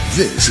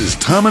This is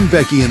Tom and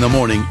Becky in the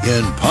morning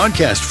in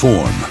podcast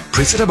form.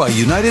 Presented by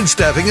United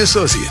Staffing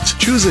Associates.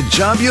 Choose a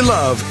job you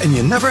love and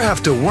you never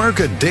have to work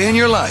a day in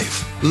your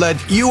life.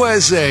 Let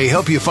USA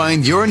help you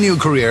find your new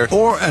career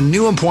or a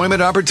new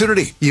employment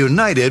opportunity.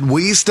 United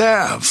We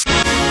Staff.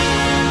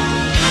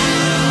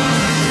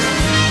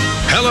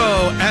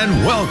 Hello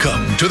and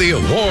welcome to the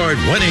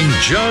award-winning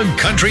Jug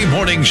Country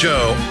Morning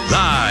Show,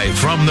 live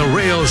from the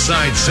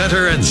Railside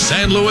Center in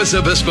San Luis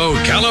Obispo,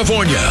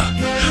 California.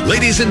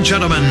 Ladies and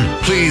gentlemen,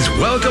 please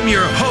welcome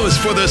your hosts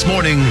for this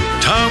morning,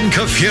 Tom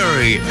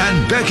Kafuri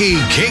and Becky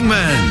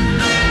Kingman.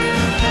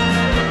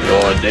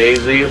 Your day's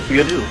easy for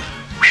you do.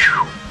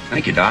 Whew.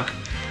 Thank you, Doc.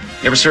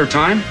 You ever serve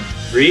time?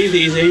 Breathe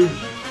easy.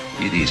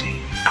 Breathe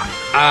easy.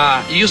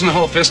 You using the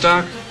whole fist,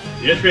 Doc?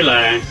 Just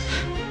relax.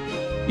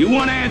 You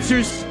want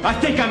answers? I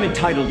think I'm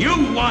entitled. You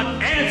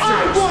want answers?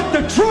 I want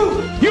the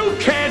truth! You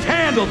can't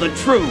handle the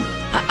truth!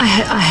 I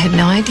had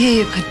no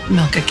idea you could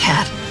milk a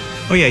cat.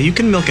 Oh yeah, you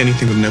can milk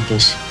anything with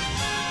nipples.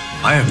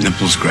 I have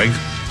nipples, Greg.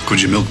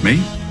 Could you milk me?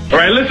 All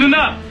right, listen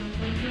up.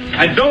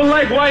 I don't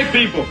like white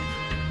people.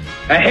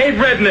 I hate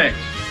rednecks.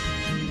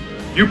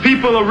 You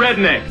people are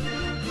rednecks.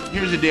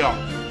 Here's the deal.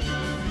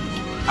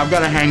 I've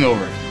got a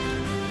hangover.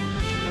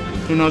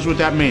 Who knows what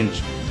that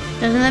means?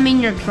 Doesn't that mean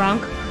you're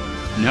drunk?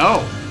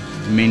 No.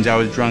 It means I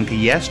was drunk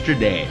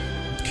yesterday.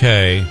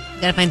 Okay.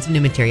 Gotta find some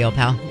new material,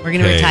 pal. We're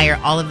gonna retire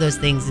all of those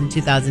things in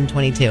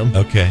 2022.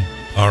 Okay.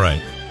 All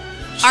right.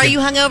 Are you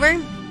hungover?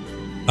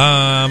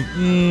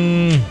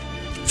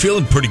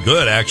 Feeling pretty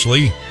good,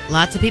 actually.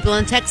 Lots of people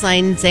on text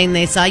line saying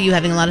they saw you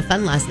having a lot of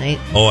fun last night.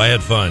 Oh, I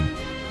had fun.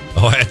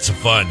 Oh, I had some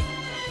fun.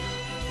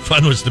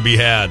 Fun was to be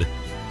had.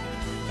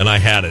 And I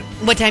had it.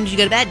 What time did you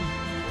go to bed?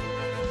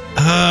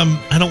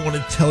 I don't want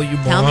to tell you,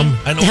 Mom.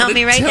 Tell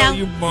me right now.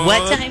 You, Mom.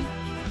 What time?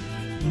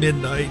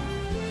 Midnight.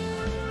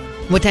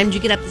 What time did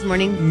you get up this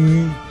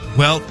morning?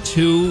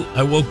 2,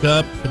 I woke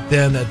up, but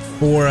then at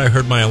 4, I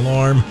heard my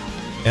alarm,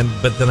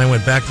 but then I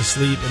went back to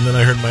sleep, and then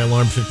I heard my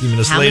alarm 15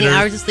 minutes later. How many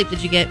hours of sleep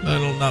did you get? I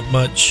don't, not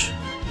much.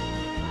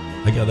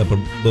 I got up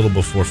a little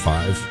before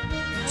 5.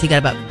 So you got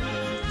about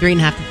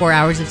 3.5 to 4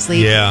 hours of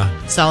sleep? Yeah.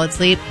 Solid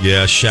sleep?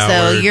 Yeah, showered.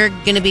 So you're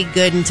going to be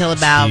good until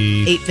about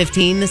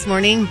 8:15 this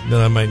morning?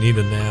 Then I might need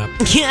a nap.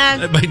 Yeah.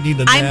 I might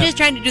need a nap. I'm just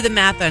trying to do the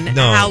math on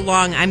how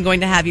long I'm going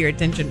to have your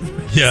attention for.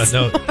 Yeah,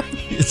 no,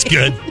 it's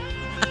good.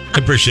 I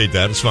appreciate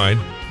that. It's fine.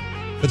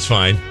 It's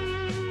fine.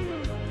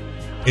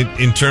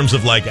 In terms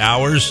of like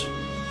hours,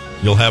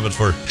 you'll have it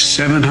for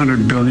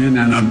 700 billion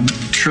and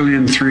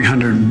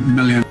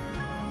 1,300,000,000,000.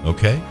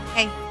 Okay.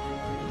 Hey.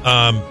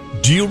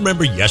 Do you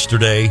remember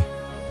yesterday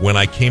when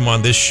I came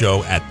on this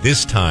show at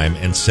this time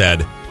and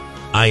said,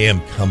 I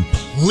am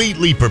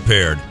completely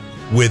prepared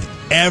with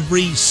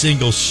every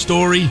single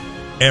story,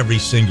 every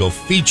single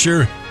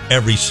feature,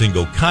 every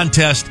single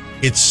contest.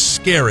 It's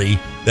scary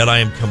that I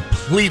am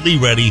completely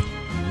ready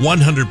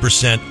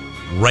 100%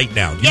 right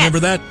now. Do you remember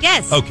that?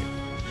 Yes. Okay.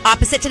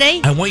 Opposite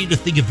today? I want you to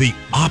think of the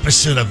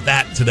opposite of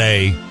that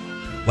today.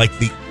 Like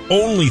the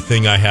only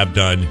thing I have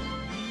done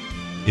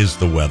is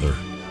the weather.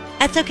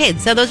 That's okay.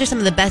 So those are some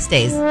of the best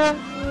days. It's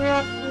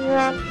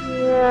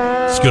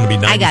going to be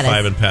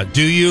 95 and Pat.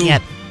 Do you?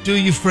 Yep. Do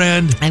you,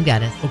 friend? I've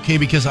got it. Okay,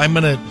 because I think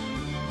I'm going to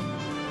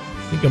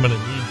need your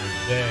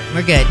day.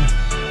 We're good.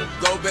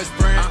 Go, best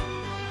friend.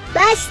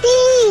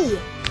 Busty!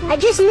 I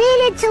just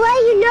needed to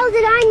let you know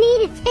that I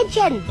need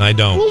attention. I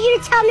don't. I need you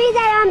to tell me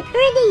that I'm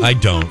pretty. I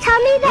don't.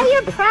 Tell me that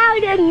you're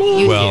proud of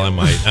me. Well, I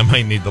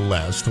might need the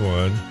last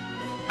one.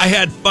 I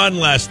had fun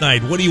last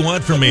night. What do you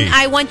want from me?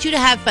 I want you to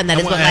have fun. That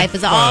is what life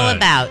is all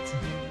about.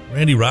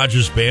 Randy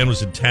Rogers' band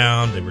was in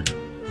town. They were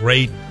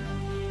great.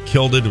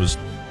 Killed it. It was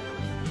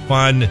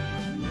fun.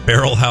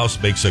 Barrel House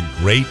makes a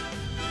great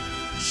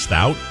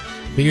stout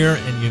beer.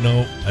 And,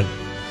 I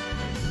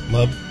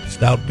love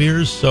stout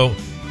beers. So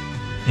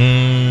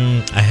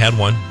I had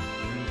one.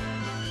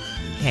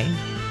 Okay.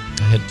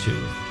 I had 2.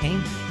 Okay.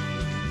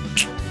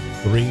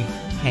 3.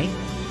 Okay.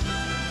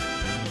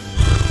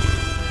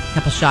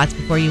 Couple shots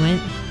before you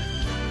went?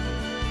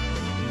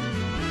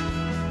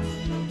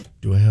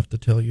 Do I have to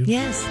tell you?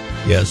 Yes.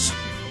 Yes.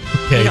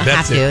 Okay, you don't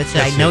that's have to. it. It's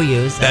I know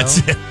you. So. That's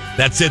it.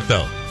 That's it,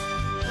 though.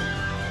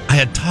 I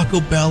had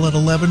Taco Bell at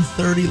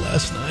 11:30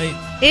 last night.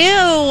 Ew.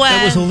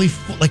 That was only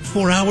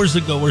 4 hours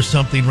ago or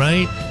something,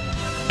 right?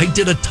 I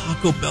did a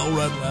Taco Bell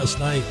run last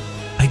night.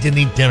 I didn't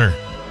eat dinner.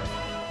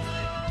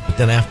 But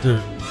then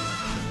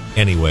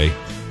anyway.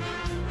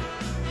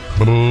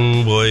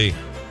 Oh, boy.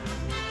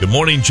 Good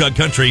morning, Jug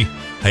Country.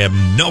 I have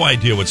no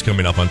idea what's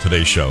coming up on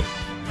today's show.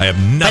 I have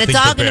nothing But it's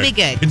all going to be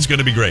good. It's going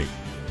to be great.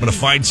 I'm going to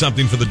find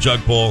something for the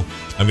Jug Poll.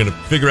 I'm going to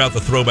figure out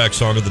the throwback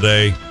song of the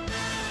day.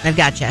 I've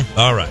got you.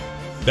 All right.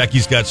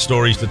 Becky's got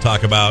stories to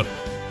talk about.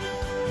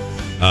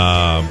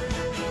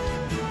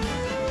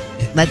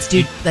 Let's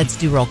do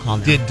roll call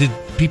now. Did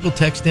people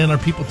text in? Are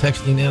people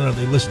texting in? Are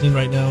they listening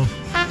right now?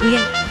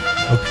 Yeah.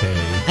 Okay.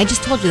 I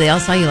just told you they all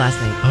saw you last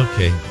night.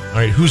 Okay. All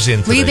right. Who's in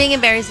today? Were you being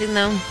embarrassing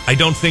though? I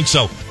don't think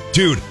so.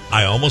 Dude,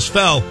 I almost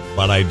fell,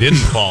 but I didn't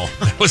fall.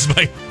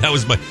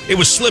 It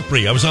was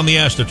slippery. I was on the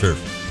AstroTurf.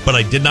 but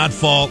I did not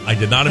fall. I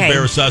did not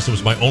embarrass us. It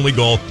was my only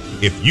goal.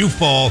 If you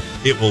fall,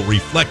 it will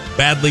reflect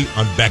badly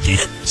on Becky.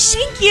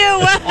 Thank you.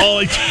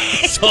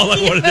 That's all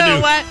I wanted to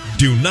do. What?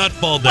 Do not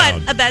fall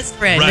down. What a best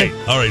friend. Right.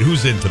 All right.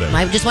 Who's in today?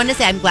 I just wanted to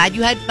say I'm glad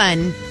you had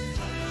fun,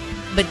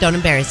 but don't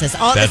embarrass us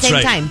all at the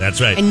same time.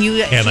 That's right. And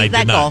you achieved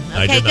that goal.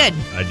 Okay, good.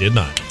 I did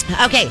not.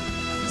 Okay.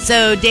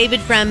 So David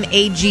from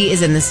AG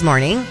is in this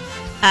morning.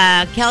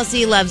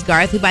 Kelsey loves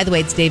Garth, who, by the way,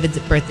 it's David's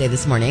birthday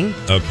this morning.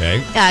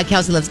 Okay.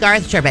 Kelsey loves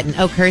Garth. Charbet and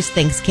Oakhurst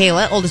thanks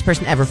Kayla, oldest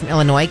person ever from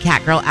Illinois.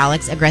 Catgirl,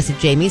 Alex, aggressive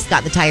Jamie,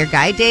 Scott the tire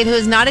guy, Dave, who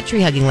is not a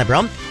tree-hugging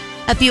liberal.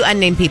 A few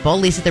unnamed people,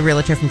 Lisa the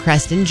realtor from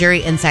Creston,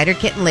 Jury Insider,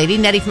 Kitten Lady,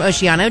 Nettie from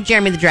Oceano,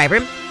 Jeremy the driver,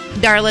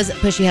 Darla's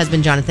pushy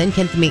husband Jonathan,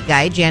 Kent the meat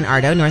guy, Jan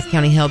Ardo, North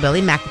County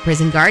Hillbilly, Mac the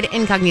prison guard,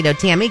 Incognito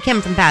Tammy,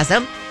 Kim from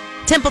Paso,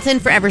 Templeton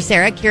Forever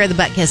Sarah, Kira the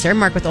butt kisser,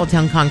 Mark with Old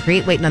Town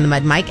Concrete, Waiting on the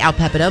Mud Mike, Al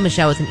Pepito,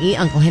 Michelle with an E,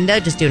 Uncle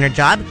Hindo, just doing her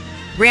job,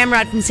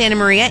 Ramrod from Santa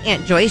Maria,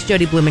 Aunt Joyce,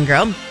 Jody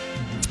Blumengirl,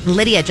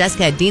 Lydia,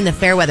 Jessica, Dean the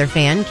Fairweather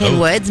fan, Ken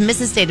Woods,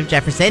 Mrs. State of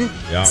Jefferson,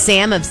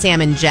 Sam of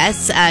Sam and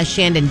Jess,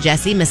 Shandon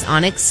Jesse, Miss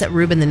Onyx,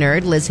 Ruben the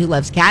Nerd, Liz who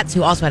loves cats,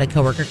 who also had a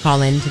coworker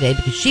call in today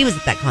because she was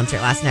at that concert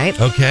last night.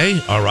 Okay,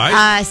 all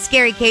right.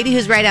 Scary Katie,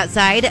 who's right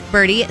outside,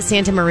 Birdie,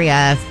 Santa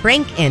Maria,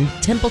 Frank, and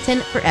Templeton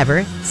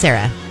Forever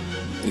Sarah.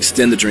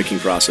 Extend the drinking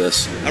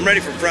process. I'm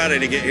ready for Friday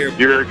to get here.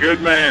 You're a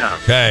good man.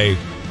 Okay,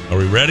 are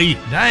we ready?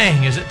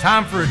 Dang, is it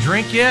time for a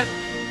drink yet?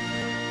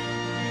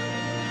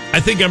 I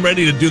think I'm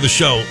ready to do the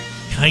show.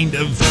 Kind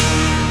of.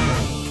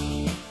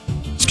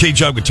 It's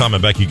K-Jug with Tom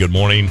and Becky. Good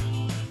morning.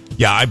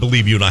 Yeah, I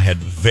believe you and I had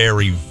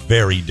very,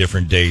 very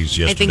different days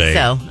yesterday.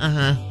 I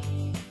think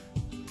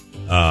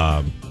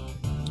so.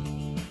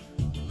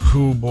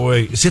 Oh,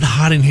 boy. Is it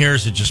hot in here or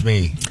is it just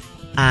me?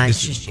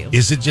 It's just you.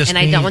 Is it just and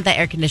me? I don't want that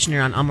air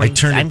conditioner on all morning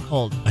because I'm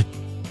cold. I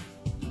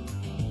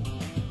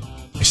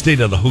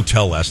stayed at a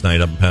hotel last night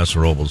up in Paso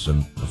Robles,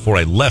 and before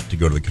I left to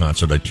go to the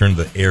concert, I turned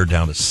the air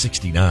down to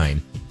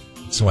 69.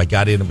 So I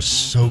got in. It was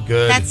so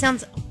good. That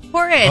sounds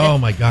horrid. Oh,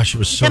 my gosh. It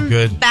was so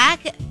good.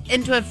 Back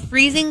into a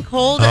freezing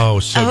cold so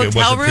good. It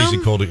wasn't room?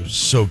 freezing cold. It was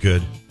so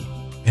good.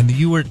 And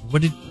you went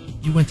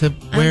to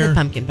where? The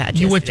pumpkin patch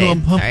You went to a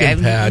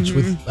pumpkin patch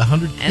with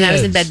 100 kids. And I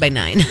was in bed by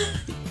 9.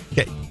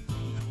 Okay.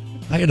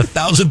 I had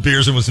 1,000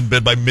 beers and was in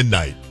bed by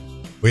midnight.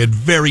 We had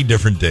very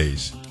different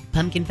days.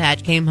 Pumpkin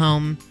patch, came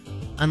home,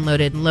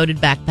 unloaded, loaded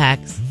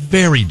backpacks.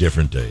 Very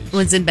different days.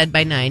 Was in bed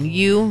by 9.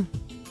 You?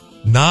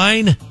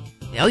 9?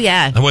 Oh,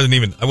 yeah. I wasn't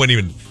even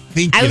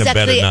thinking of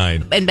bed at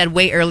 9. In bed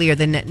way earlier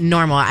than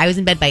normal. I was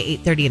in bed by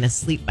 8:30 and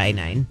asleep by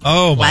 9.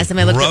 Oh, my Last time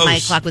I looked at my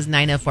gross. clock was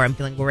 9:04. I'm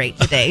feeling great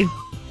today.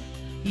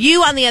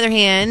 You, on the other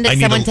hand,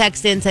 someone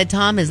texted and said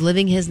Tom is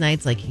living his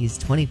nights like he's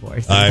 24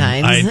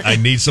 sometimes. I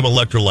need some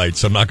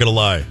electrolytes. I'm not going to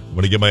lie. I'm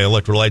going to get my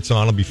electrolytes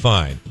on. I'll be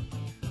fine.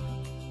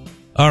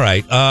 All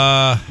right.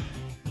 A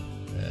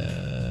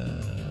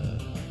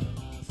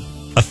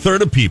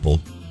third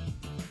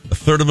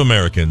of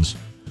Americans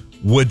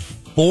would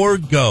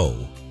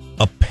forego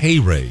a pay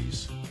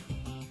raise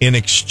in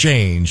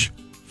exchange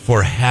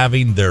for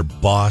having their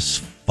boss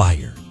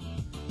fired.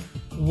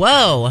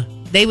 Whoa.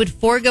 They would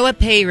forego a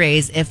pay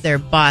raise if their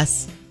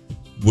boss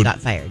got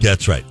fired.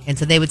 That's right. And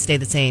so they would stay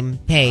the same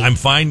pay. I'm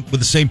fine with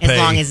the same pay. As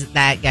long as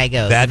that guy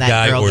goes. That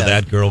guy girl or goes.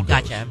 that girl goes.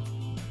 Gotcha.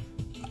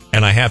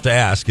 And I have to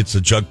ask, it's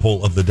a jug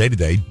poll of the day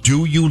today.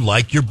 Do you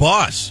like your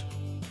boss?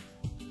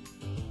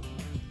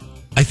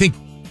 I think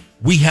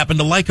we happen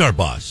to like our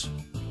boss.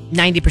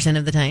 90%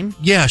 of the time?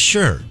 Yeah,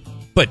 sure.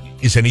 But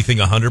is anything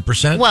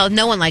 100%? Well,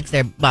 no one likes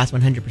their boss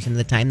 100% of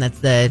the time. That's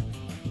the,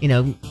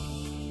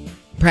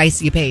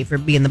 price you pay for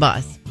being the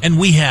boss. And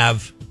we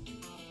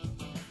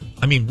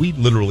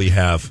literally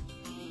have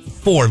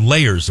 4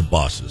 layers of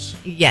bosses.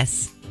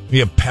 Yes. We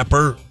have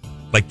Pepper,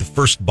 like the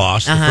first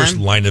boss, the first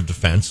line of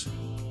defense.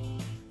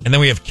 And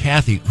then we have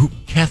Kathy,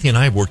 Kathy and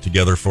I have worked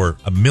together for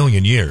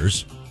 1,000,000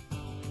 years.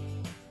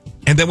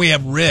 And then we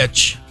have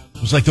Rich,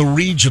 who's like the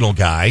regional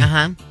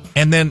guy.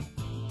 And then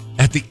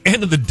at the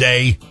end of the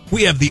day,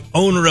 we have the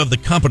owner of the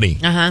company.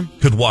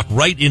 Could walk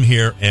right in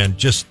here and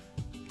just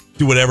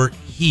do whatever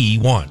he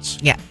wants.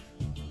 Yeah.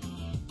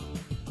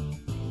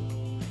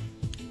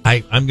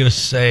 I'm going to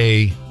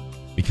say,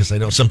 because I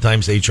know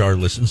sometimes HR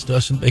listens to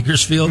us in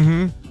Bakersfield.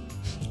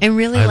 I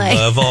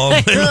love all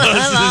of them.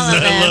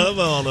 I love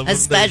all of them.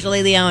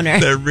 Especially the owner.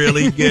 They're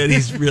really good.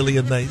 He's really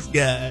a nice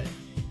guy.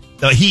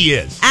 He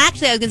is.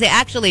 Actually, I was going to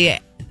say,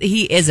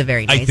 he is a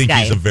very nice guy. I think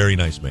he's a very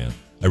nice man.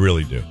 I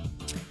really do.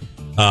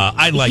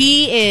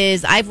 He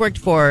is. I've worked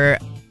for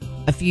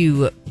a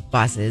few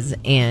bosses,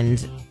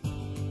 and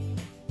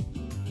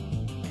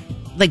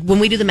like when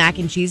we do the Mac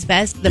and Cheese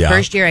Fest, the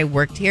first year I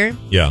worked here,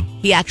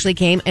 he actually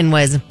came and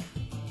was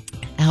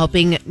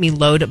helping me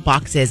load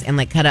boxes and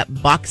like cut up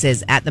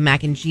boxes at the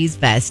Mac and Cheese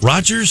Fest.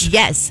 Rogers?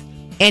 Yes.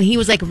 And he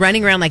was like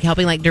running around like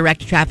helping like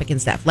direct traffic and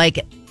stuff.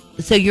 Like,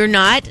 so you're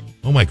not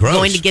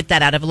going to get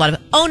that out of a lot of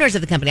owners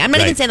of the company. I'm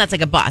not even saying that's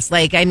like a boss.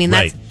 Like, I mean,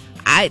 that's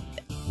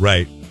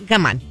Right.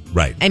 Come on.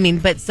 Right. I mean,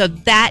 but so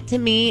that to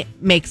me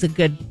makes a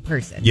good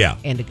person. Yeah.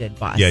 And a good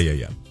boss.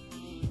 Yeah.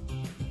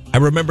 I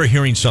remember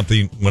hearing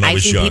something when I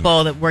was I've seen young.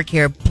 people that work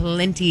here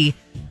plenty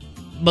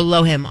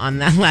below him on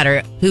that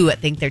ladder who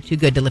think they're too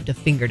good to lift a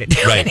finger to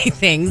do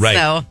anything.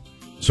 Right.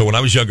 So when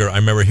I was younger, I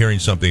remember hearing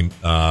something.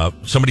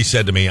 Somebody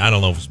said to me, I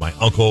don't know if it's my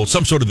uncle,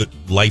 some sort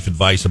of life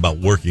advice about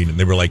working, and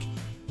they were like,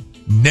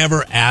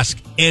 never ask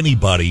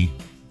anybody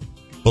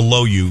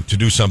below you to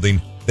do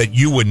something that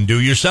you wouldn't do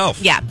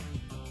yourself. Yeah.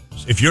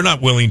 If you're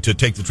not willing to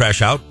take the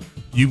trash out,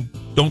 you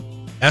don't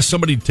ask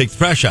somebody to take the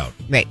trash out.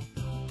 Right.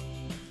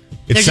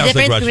 It There's a sounds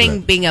like difference Roger between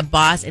that. being a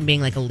boss and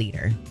being like a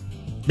leader.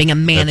 Being a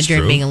manager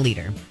and true. being a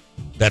leader.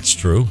 That's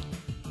true.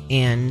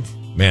 And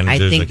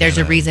Managers I think are there's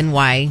a kinda- reason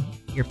why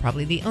you're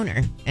probably the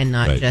owner and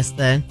not Right. just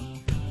the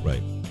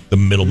the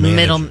middle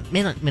manager.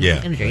 middle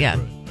Yeah, manager. right, Yeah.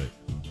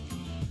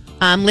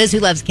 right, Liz, who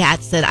loves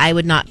cats, said, I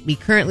would not be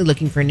currently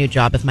looking for a new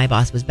job if my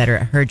boss was better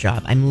at her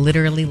job. I'm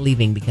literally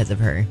leaving because of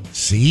her.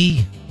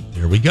 See?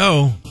 There we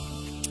go.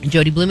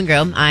 Jody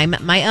Blumengro, I'm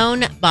my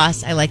own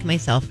boss. I like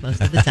myself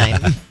most of the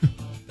time.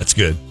 That's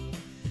good.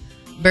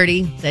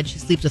 Birdie said she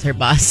sleeps with her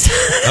boss.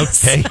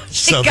 Okay,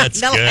 so that's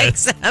kinda good.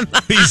 likes him.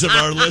 These are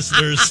our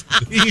listeners.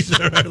 These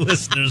are our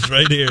listeners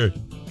right here.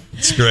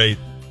 It's great.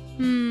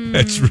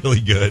 That's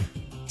really good.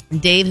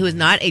 Dave, who is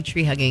not a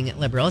tree-hugging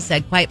liberal,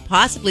 said, quite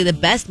possibly the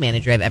best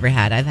manager I've ever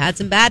had. I've had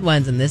some bad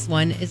ones, and this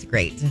one is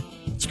great.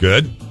 It's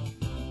good.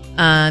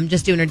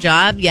 Just doing her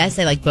job. Yes,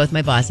 I like both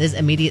my bosses,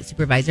 immediate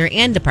supervisor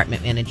and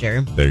department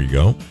manager. There you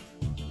go.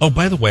 Oh,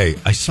 by the way,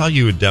 I saw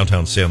you in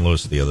downtown San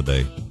Luis the other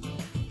day.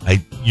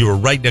 You were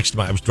right next to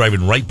me. I was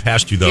driving right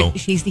past you, though.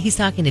 He's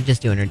talking to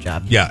just doing her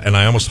job. Yeah, and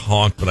I almost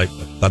honked, but I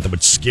thought that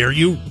would scare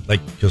you,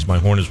 because my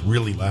horn is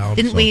really loud.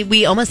 Didn't so.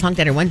 we almost honked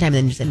at her one time and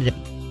then just ended up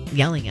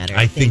yelling at her.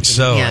 I think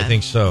so. Yeah. I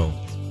think so.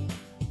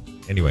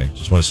 Anyway,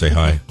 just want to say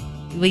hi.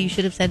 Well, you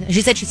should have said.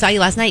 She said she saw you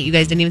last night. You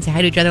guys didn't even say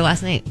hi to each other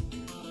last night.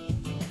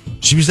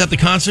 She was at the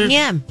concert?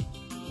 Yeah.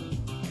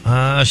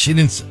 She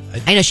didn't.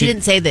 I know she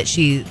didn't say that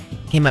she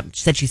came up.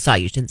 She said she saw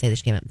you. She didn't say that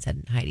she came up and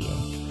said hi to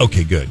you.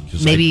 Okay, good.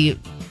 'Cause Maybe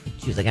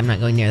she was like, I'm not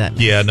going near that.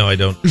 Yeah, no, I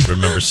don't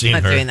remember seeing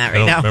Not her. doing that right I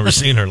don't now. remember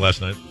seeing her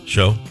last night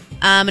show.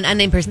 An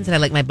unnamed person said, I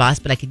like my boss,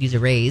 but I could use a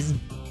raise.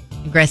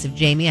 Aggressive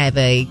Jamie, I have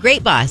a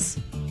great boss.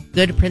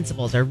 Good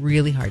principles are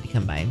really hard to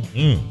come by.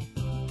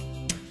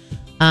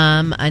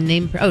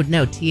 Unnamed,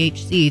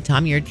 THC.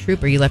 Tom, you're a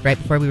trooper. You left right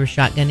before we were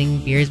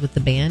shotgunning beers with the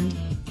band.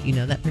 Do you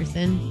know that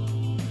person?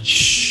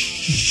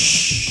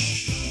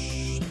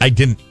 I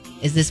didn't.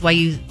 Is this why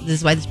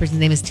this person's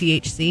name is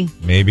THC?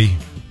 Maybe.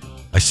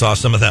 I saw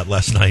some of that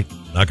last night.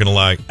 Not going to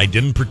lie. I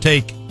didn't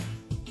partake.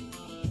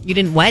 You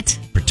didn't what?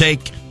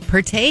 Partake.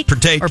 Partake?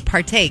 Partake. Or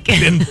partake? I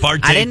didn't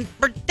partake. I didn't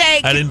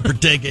partake. I didn't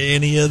partake of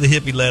any of the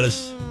hippie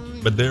lettuce.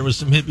 But there was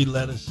some hippie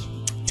lettuce.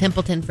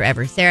 Templeton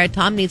forever. Sarah,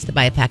 Tom needs to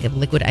buy a pack of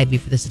Liquid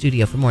IV for the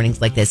studio for mornings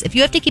like this. If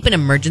you have to keep an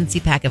emergency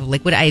pack of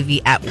Liquid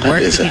IV at work,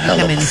 That is a you hell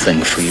come of a in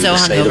thing for you so to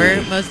say to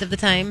hungover me. most of the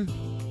time.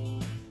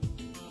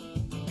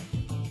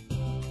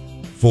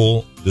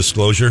 Full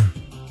disclosure,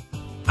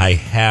 I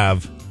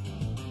have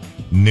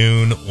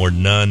noon or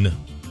none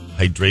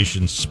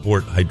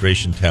sport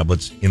hydration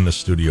tablets in the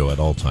studio at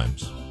all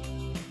times.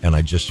 And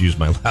I just used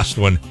my last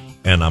one,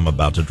 and I'm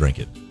about to drink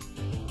it.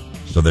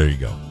 So there you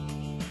go.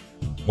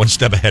 One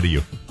step ahead of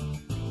you.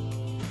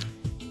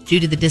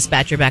 Judy, the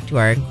dispatcher, back to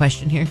our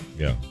question here.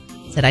 Yeah.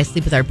 Said, I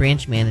sleep with our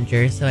branch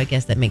manager, so I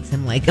guess that makes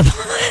him likable.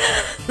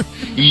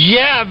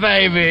 Yeah,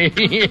 baby.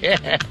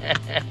 Yeah.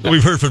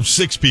 We've heard from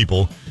 6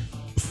 people.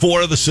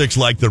 4 of the 6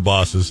 like their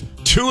bosses.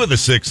 2 of the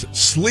 6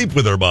 sleep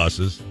with their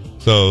bosses.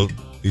 So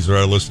these are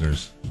our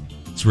listeners.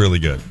 It's really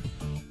good.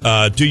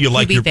 Do you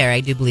like to be fair, I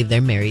do believe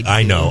they're married.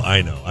 I too. know.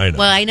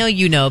 Well, I know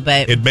you know,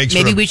 but It makes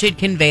maybe for a- we should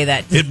convey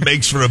that. It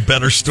makes for a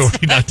better story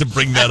not to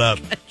bring that up.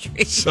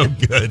 So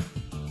good.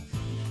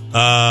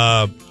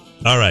 All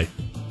right.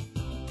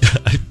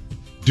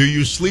 Do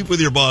you sleep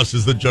with your boss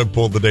is the jug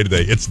poll of the day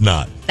today? It's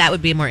not. That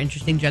would be a more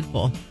interesting jug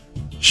poll.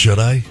 Should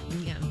I?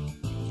 Yeah.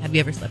 Have you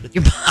ever slept with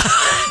your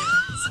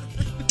boss?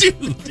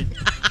 Dude.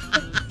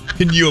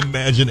 Can you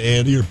imagine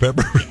Andy or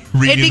Pepper It'd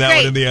reading be that great.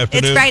 one in the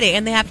afternoon? It's Friday,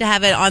 and they have to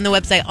have it on the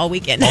website all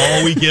weekend.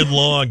 All weekend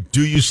long.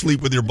 Do you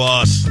sleep with your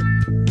boss?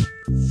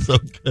 So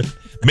good.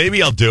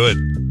 Maybe I'll do it.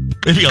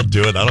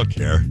 I don't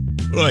care.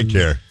 What do I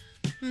care?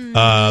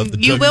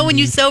 You will when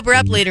you sober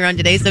up later on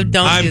today, so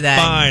don't do that.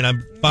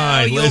 I'm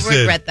fine. No, you'll Listen.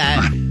 regret that.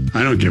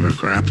 I don't give a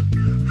crap.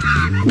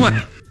 What?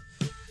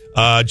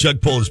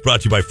 Jug Poll is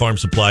brought to you by Farm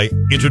Supply,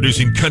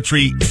 introducing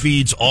Country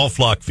Feeds all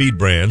flock feed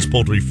brands,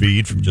 poultry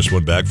feed from just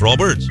one bag for all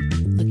birds.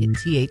 Look at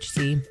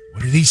THC.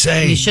 What did he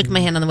say? He shook my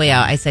hand on the way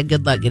out. I said,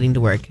 good luck getting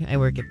to work. I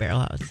work at Barrel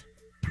House.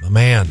 My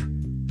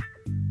man,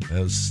 it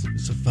was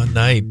a fun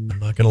night. I'm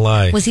not going to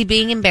lie. Was he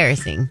being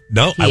embarrassing?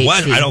 No, I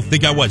was. THC. I don't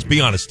think I was.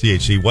 Be honest,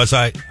 THC. Was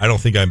I? I don't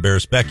think I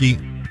embarrassed Becky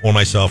or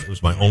myself. It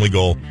was my only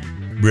goal,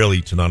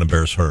 really, to not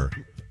embarrass her.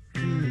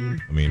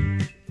 I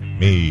mean,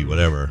 me,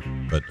 whatever,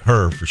 but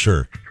her for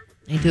sure.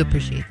 I do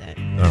appreciate that.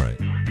 All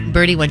right.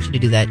 Birdie wants you to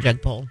do that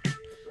jug poll.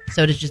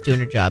 So does just doing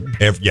her job.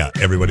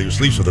 Everybody who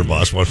sleeps with their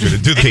boss wants you to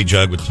do the Hey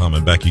Jug with Tom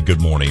and Becky. Good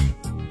morning.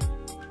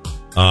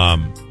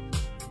 I'm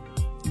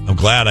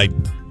glad I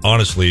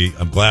honestly,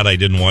 I'm glad I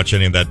didn't watch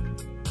any of that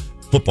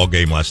football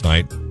game last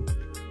night.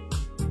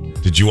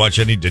 Did you watch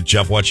any? Did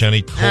Jeff watch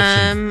any? Colts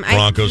and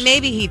Broncos.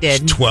 Maybe he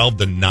did.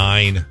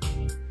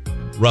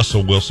 12-9.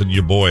 Russell Wilson,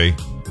 your boy,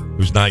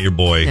 who's not your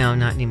boy. No,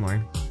 not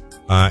anymore.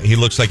 He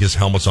looks like his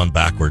helmet's on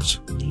backwards.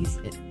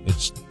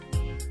 It's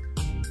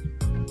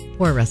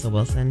poor Russell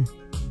Wilson.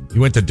 He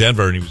went to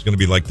Denver and he was going to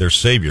be like their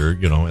savior,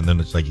 and then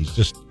it's like he's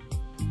just,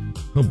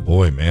 oh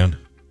boy, man,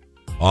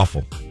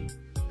 awful,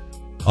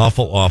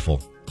 awful,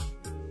 awful.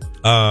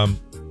 Tom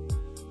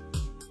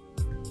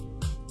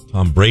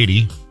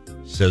Brady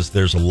says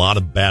there's a lot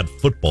of bad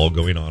football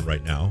going on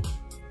right now.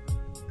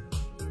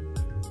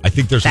 I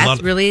think there's a lot.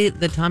 That's really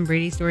the Tom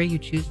Brady story you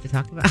choose to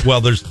talk about?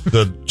 Well, there's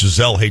the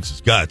Giselle hates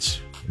his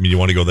guts. I mean, you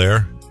want to go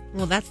there?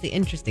 Well, that's the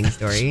interesting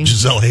story.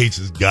 Giselle hates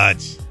his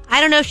guts. I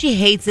don't know if she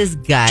hates his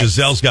guts.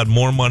 Giselle's got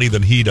more money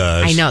than he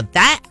does. I know.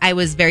 That I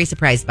was very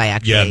surprised by,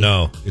 actually. Yeah,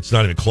 no, it's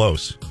not even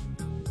close.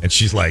 And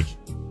she's like,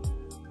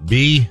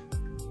 B,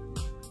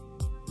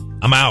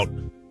 I'm out.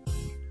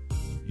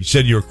 You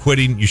said you were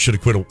quitting. You should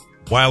have quit a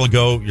while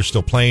ago. You're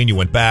still playing. You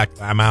went back.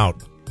 I'm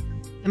out.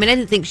 I mean, I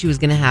didn't think she was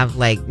going to have,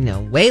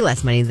 way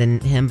less money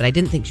than him, but I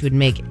didn't think she would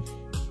make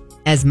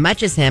as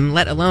much as him,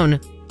 let alone,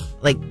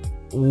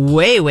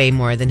 way, way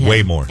more than him.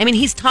 Way more. I mean,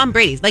 he's Tom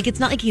Brady. It's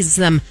not like he's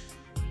some...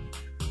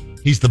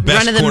 He's the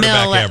best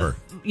quarterback ever.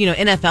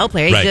 NFL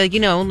player. Right. Okay,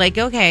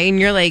 and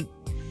you're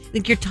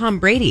you're Tom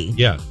Brady.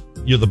 Yeah,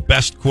 you're the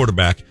best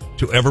quarterback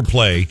to ever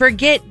play.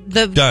 Forget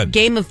the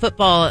game of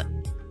football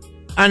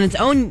on its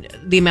own,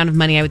 the amount of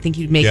money I would think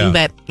you'd make,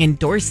 but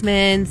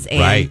endorsements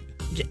and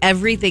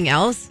everything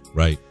else.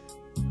 Right.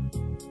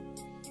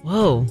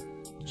 Whoa,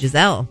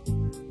 Giselle.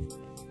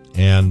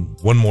 And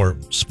one more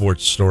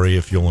sports story,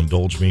 if you'll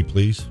indulge me,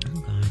 please.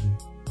 Oh, God.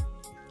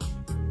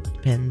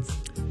 Depends.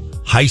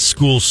 High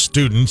school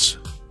students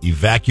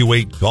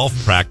evacuate golf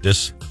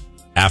practice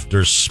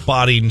after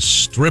spotting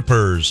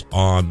strippers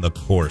on the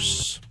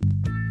course.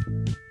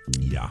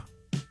 Yeah.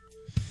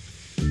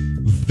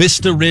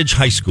 Vista Ridge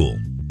High School.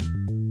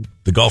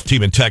 The golf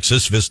team in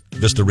Texas,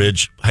 Vista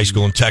Ridge High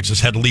School in Texas,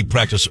 had to leave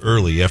practice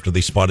early after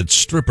they spotted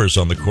strippers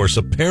on the course.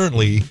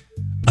 Apparently,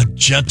 a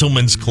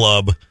gentleman's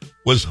club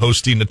was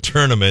hosting a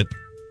tournament,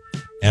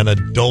 and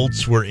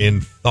adults were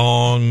in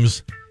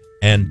thongs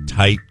and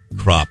tight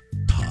crop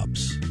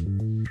tops.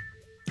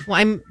 Well,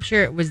 I'm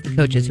sure it was the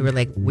coaches who were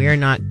like, we're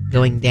not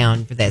going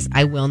down for this.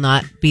 I will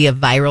not be a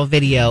viral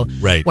video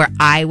where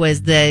I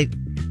was the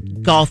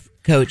golf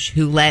coach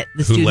who let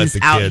the students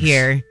out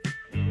here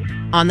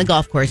on the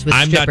golf course with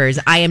strippers.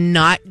 I am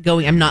not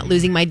going. I'm not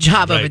losing my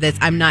job over this.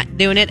 I'm not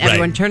doing it.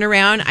 Everyone turn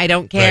around. I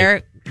don't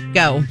care.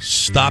 Go.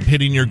 Stop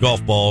hitting your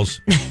golf balls.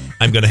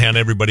 I'm going to hand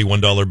everybody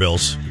 $1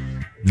 bills.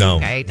 No.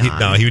 Okay,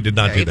 he did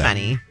not do that.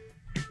 Funny.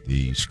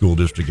 The school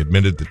district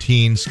admitted the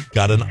teens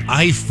got an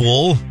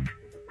eyeful.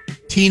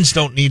 Teens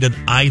don't need an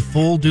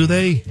eyeful, do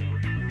they?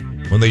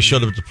 When they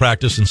showed up to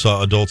practice and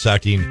saw adults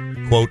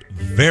acting, quote,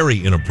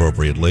 very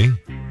inappropriately.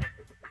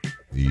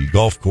 The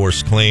golf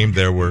course claimed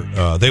they were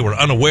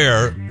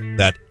unaware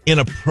that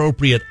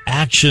inappropriate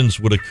actions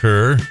would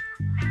occur.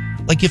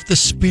 Like if the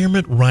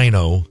Spearmint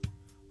Rhino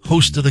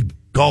hosted a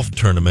golf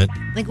tournament.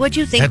 What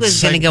do you think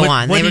was going to go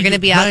on? They were going to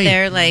be out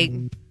there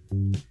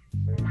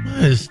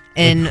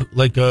in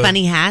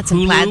funny hats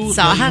and plaid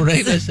socks.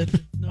 Right? I said,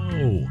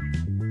 no.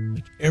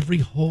 Every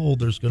hole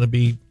there's going to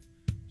be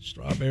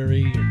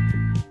strawberry,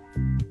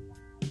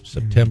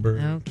 September.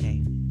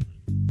 Okay.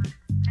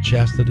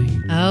 Chastity.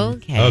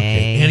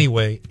 Okay.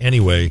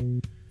 Anyway,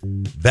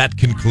 that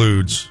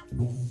concludes.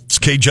 It's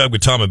K-Jug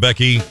with Tom and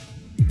Becky.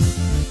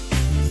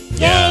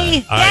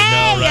 Yay! I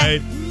know, right?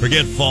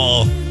 Forget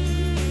fall.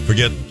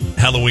 Forget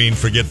Halloween.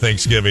 Forget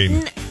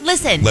Thanksgiving.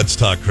 Listen. Let's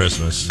talk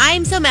Christmas.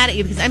 I'm so mad at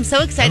you because I'm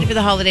so excited for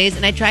the holidays,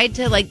 and I tried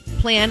to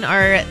plan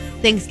our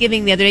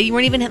Thanksgiving the other day. You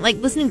weren't even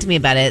listening to me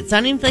about it. So I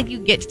don't even feel like you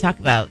get to talk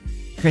about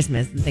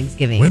Christmas and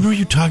Thanksgiving. When were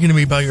you talking to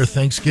me about your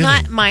Thanksgiving?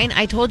 Not mine.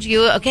 I told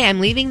you, okay, I'm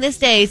leaving this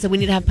day, so we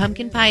need to have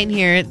pumpkin pie in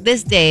here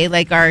this day,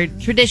 like our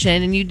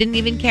tradition, and you didn't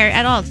even care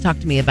at all to talk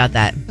to me about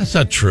that. That's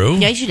not true.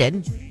 Yes, you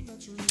did.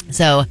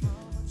 So.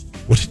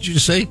 What did you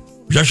just say?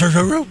 I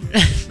don't know.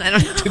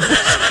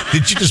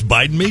 Did you just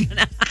Biden me?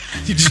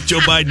 You just Joe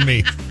Biden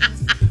me?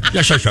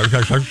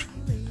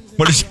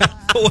 What is that?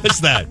 What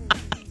was that?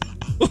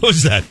 What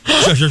was that?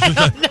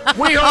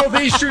 We hold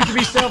these truths to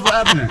be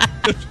self-evident.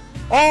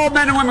 All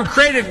men and women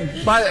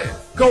created by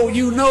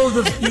you know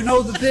the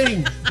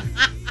thing.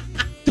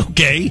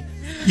 Okay.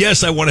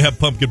 Yes, I want to have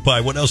pumpkin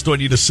pie. What else do I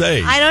need to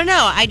say? I don't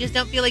know. I just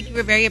don't feel like you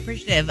were very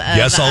appreciative of,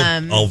 yes,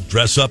 I'll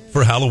dress up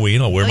for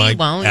Halloween. I'll wear I'm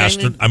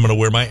going to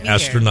wear my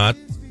astronaut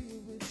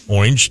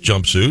orange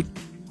jumpsuit.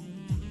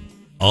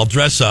 I'll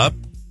dress up.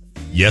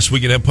 Yes, we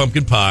can have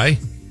pumpkin pie.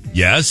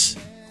 Yes.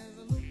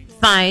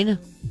 Fine.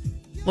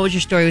 What was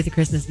your story with the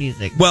Christmas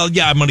music? Well,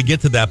 yeah, I'm going to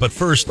get to that, but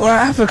first... Well,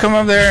 I have to come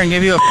up there and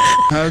give you a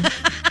hug.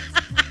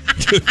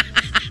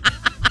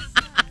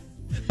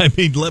 I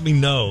mean, let me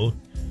know.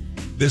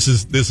 This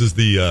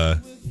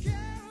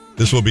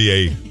will be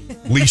a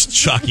least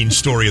shocking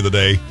story of the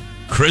day.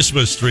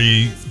 Christmas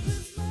tree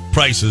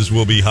prices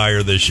will be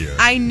higher this year.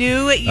 I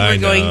knew you were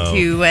going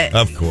to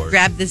of course.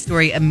 grab this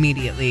story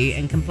immediately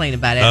and complain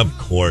about it. Of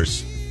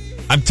course.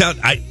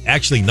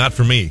 Actually, not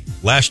for me.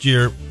 Last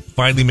year,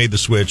 finally made the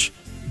switch,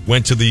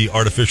 went to the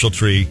artificial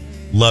tree,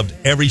 loved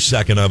every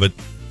second of it.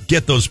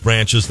 Get those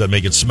branches that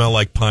make it smell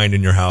like pine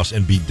in your house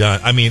and be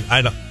done. I mean,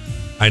 I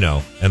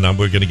know. And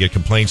we're going to get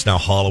complaints now.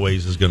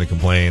 Holloway's is going to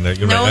complain. They're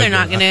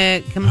not going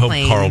to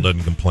complain. I hope Carl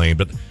doesn't complain.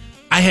 But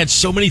I had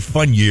so many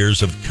fun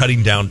years of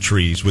cutting down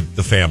trees with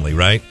the family,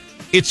 right?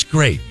 It's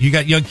great. You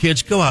got young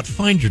kids, go out,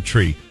 find your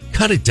tree,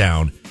 cut it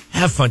down,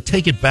 have fun,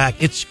 take it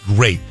back. It's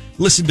great.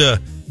 Listen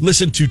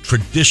to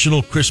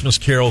traditional Christmas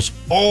carols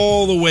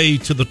all the way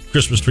to the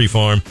Christmas tree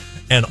farm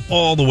and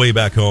all the way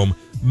back home.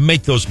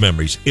 Make those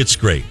memories. It's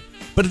great.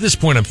 But at this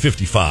point, I'm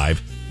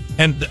 55,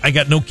 and I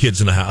got no kids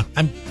in the house.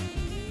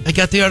 I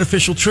got the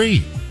artificial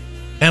tree,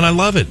 and I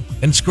love it,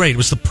 and it's great. It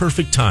was the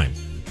perfect time.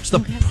 It's the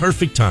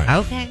perfect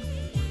time. Okay.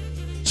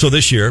 So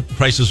this year,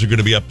 prices are going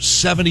to be up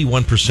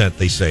 71%,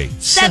 they say.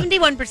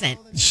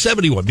 71%.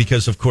 71,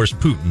 because, of course,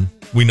 Putin.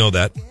 We know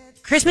that.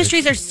 Christmas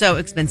trees are so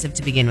expensive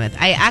to begin with.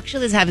 I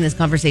actually was having this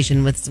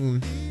conversation with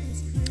some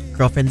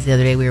girlfriends the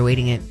other day. We were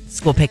waiting at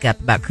school pickup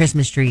about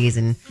Christmas trees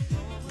and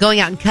going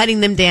out and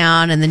cutting them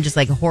down, and then just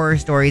like horror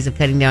stories of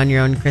cutting down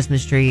your own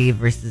Christmas tree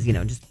versus,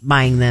 just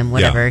buying them,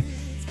 whatever. Yeah.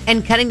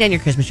 And cutting down your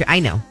Christmas tree, I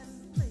know.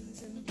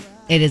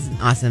 It is an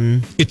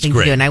awesome thing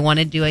to do, and I want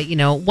to do it,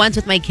 once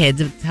with my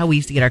kids. It's how we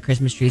used to get our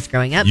Christmas trees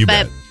growing up.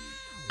 Bet.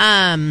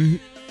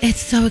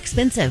 It's so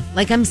expensive.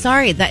 Like, I'm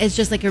sorry. That is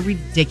just like a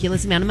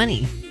ridiculous amount of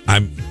money.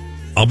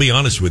 I'll be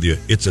honest with you.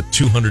 It's a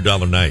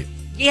 $200 night.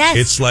 Yes.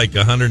 It's like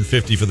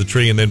 $150 for the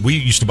tree, and then we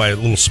used to buy a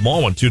little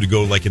small one, too, to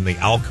go like in the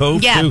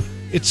alcove, too.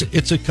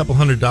 It's a couple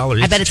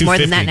 $100. I bet it's more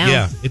than that now.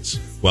 Yeah.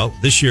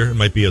 This year it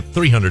might be a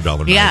 $300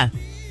 night. Yeah.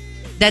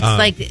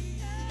 That's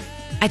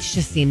it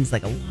just seems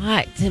like a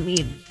lot to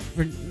me.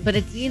 But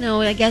it's,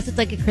 I guess it's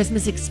like a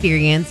Christmas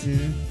experience.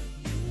 And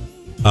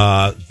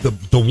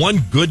the one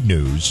good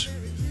news,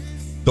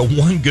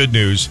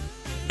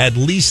 at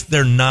least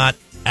they're not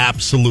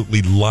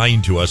absolutely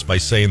lying to us by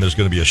saying there's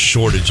going to be a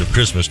shortage of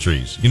Christmas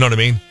trees. You know what I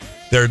mean?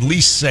 They're at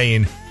least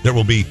saying there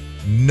will be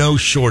no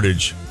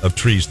shortage of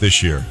trees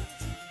this year.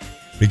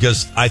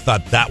 Because I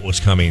thought that was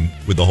coming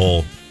with the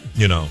whole,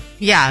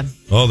 Yeah.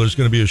 Oh, there's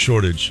going to be a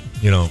shortage,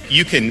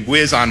 You can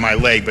whiz on my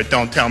leg, but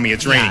don't tell me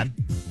it's raining.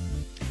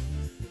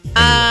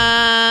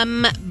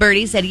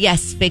 Birdie said,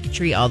 yes, fake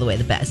tree all the way,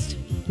 the best.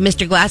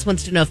 Mr. Glass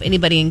wants to know if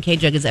anybody in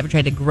K-Jug has ever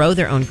tried to grow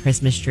their own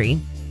Christmas tree.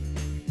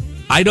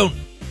 I don't.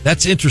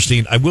 That's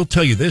interesting. I will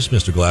tell you this,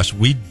 Mr. Glass.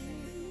 We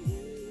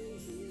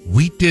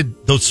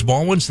did those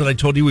small ones that I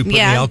told you we put in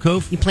the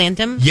alcove. You plant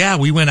them? Yeah,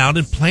 we went out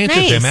and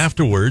planted them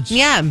afterwards.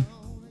 Yeah.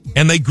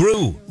 And they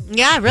grew.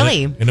 Yeah,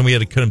 really. And then we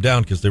had to cut them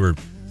down because they were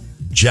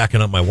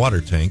jacking up my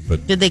water tank.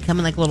 But did they come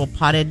in like a little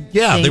potted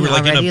thing they were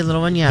like already, in a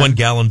little one? Yeah. 1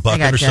 gallon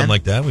bucket or something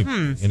like that.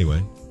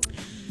 Anyway.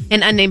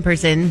 An unnamed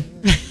person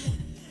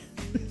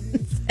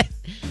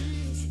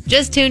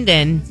just tuned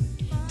in.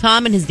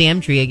 Tom and his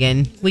damn tree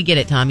again. We get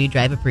it, Tom. You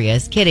drive a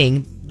Prius.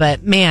 Kidding.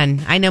 But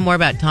man, I know more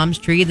about Tom's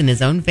tree than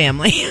his own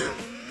family.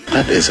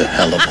 That is a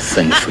hell of a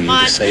thing for you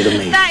to say to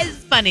me. That is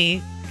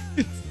funny.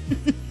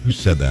 Who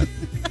said that?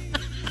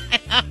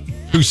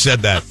 Who said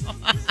that?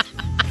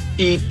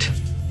 Eat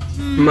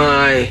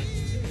my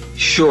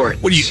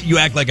short. What do you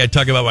act like I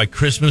talk about my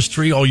Christmas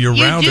tree all year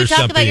round or something? You do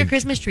talk about your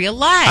Christmas tree a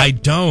lot. I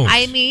don't.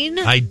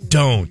 I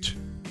don't.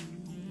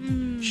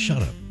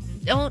 Shut up.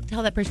 Don't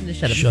tell that person to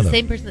shut up. Shut it's the up.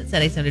 same person that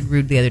said I sounded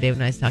rude the other day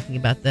when I was talking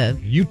about the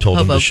you told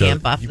hobo him to shut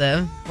camp up. off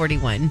the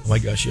 41. Oh my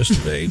gosh,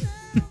 yesterday,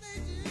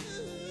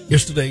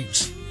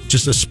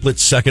 just a split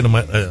second of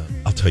my,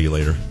 I'll tell you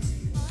later.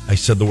 I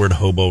said the word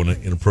hobo in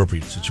an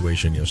inappropriate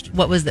situation yesterday.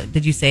 What was that?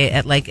 Did you say it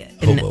at like an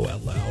hobo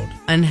out loud?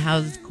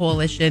 Unhoused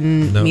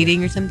coalition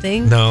meeting or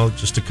something? No,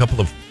 just a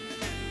couple of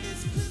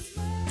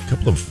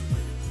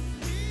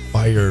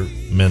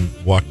firemen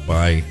walked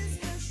by.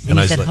 And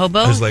I said like, hobo?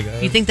 I was like,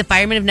 you think the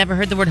firemen have never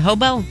heard the word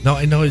hobo? No,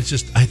 I know. It's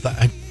just, I thought,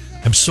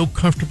 I'm so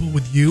comfortable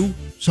with you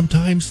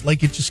sometimes.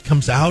 Like, it just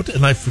comes out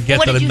and I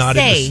forget that I'm not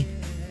in this.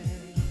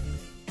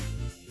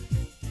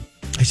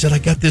 I said, I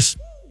got this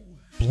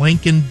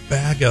blanking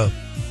bag of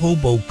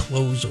hobo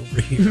clothes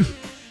over here.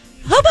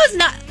 Hobo's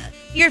not,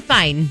 you're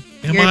fine.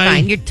 Am You're I?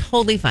 fine. You're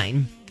totally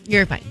fine.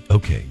 You're fine.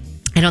 Okay.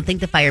 I don't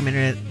think the firemen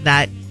are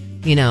that,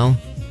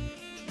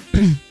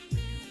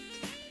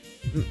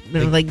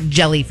 like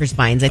jelly for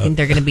spines. I think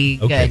they're going to be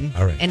okay. good.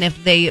 All right. And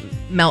if they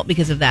melt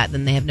because of that,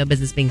 then they have no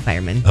business being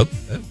firemen. Oh.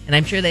 And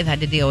I'm sure they've had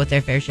to deal with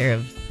their fair share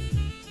of